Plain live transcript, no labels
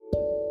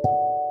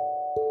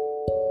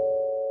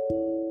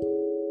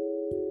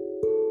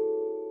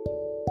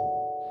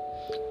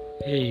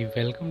Hey,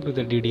 welcome to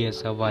the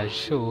DDS Awal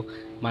show.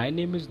 My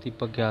name is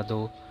Deepak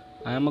Yadav.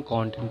 I am a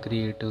content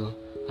creator.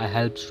 I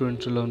help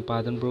students to learn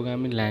Python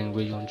programming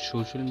language on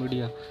social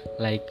media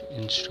like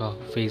Insta,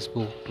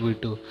 Facebook,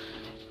 Twitter,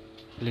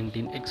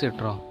 LinkedIn,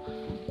 etc.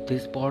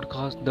 This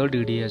podcast, the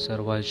DDS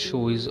Awal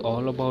show, is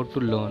all about to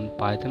learn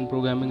Python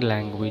programming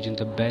language in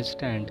the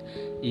best and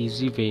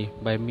easy way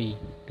by me,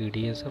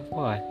 DDS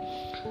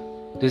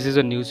Awal. This is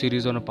a new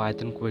series on a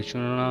Python question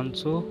and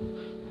answer.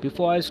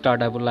 Before I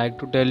start, I would like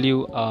to tell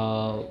you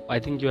I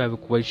think you have a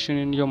question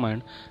in your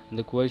mind. And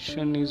the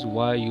question is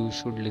why you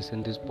should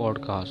listen this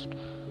podcast.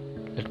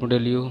 Let me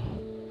tell you,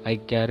 I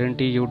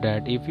guarantee you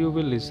that if you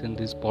will listen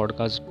this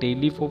podcast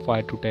daily for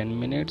 5 to 10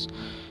 minutes,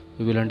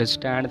 you will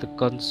understand the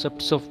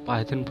concepts of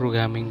Python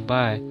programming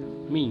by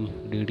me,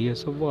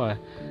 DDSFY.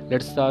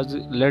 Let's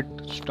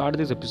start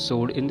this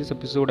episode. In this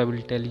episode, I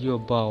will tell you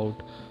about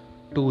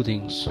two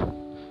things: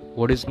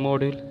 what is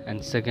module,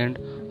 and second,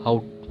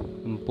 how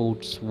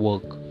imports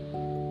work.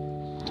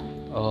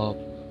 uh,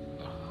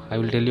 I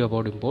will tell you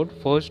about import.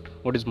 First,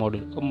 what is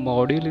module? A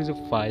module is a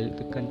file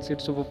that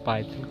consists of a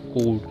Python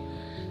code.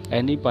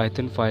 Any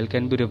Python file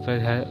can be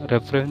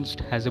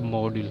referenced as a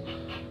module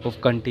of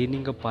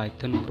containing a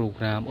Python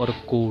program or a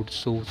code,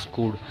 source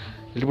code.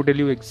 Let me tell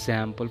you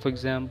example. For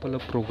example, a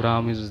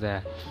program is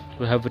there.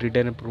 You have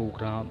written a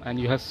program and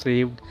you have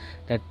saved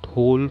that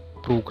whole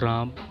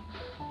program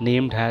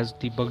named as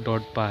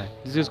debug.py.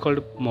 This is called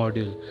a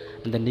module,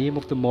 and the name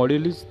of the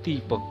module is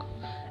debug.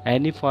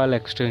 Any file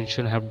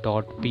extension have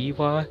 .py,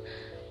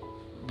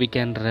 we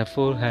can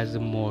refer as a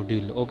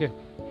module. Okay.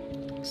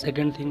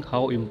 Second thing,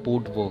 how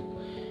import work.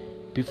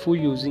 Before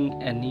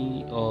using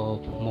any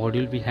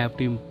module, we have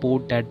to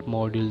import that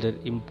module. The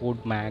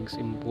import max,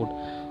 import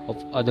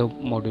of other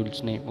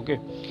modules name. Okay.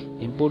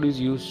 Import is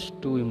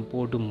used to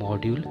import a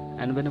module,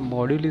 and when a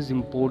module is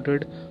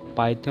imported,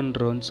 Python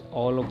runs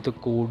all of the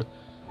code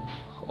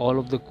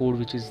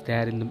which is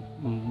there in the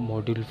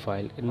module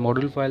file. In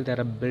module file there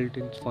are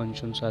built-in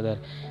functions are there,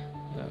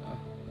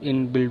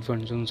 inbuilt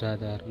functions are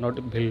there, not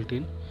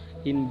built-in,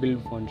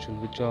 inbuilt function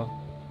which are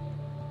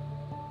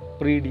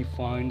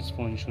predefined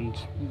functions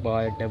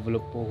by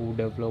developer who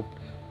developed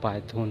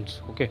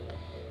pythons. Okay,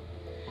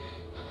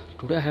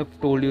 today I have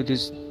told you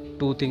these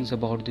two things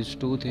about these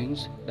two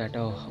things, that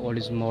are what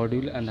is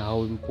module and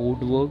how import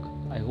work.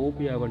 I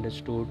hope you have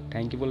understood.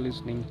 Thank you for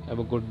listening. Have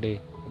a good day.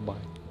 Bye.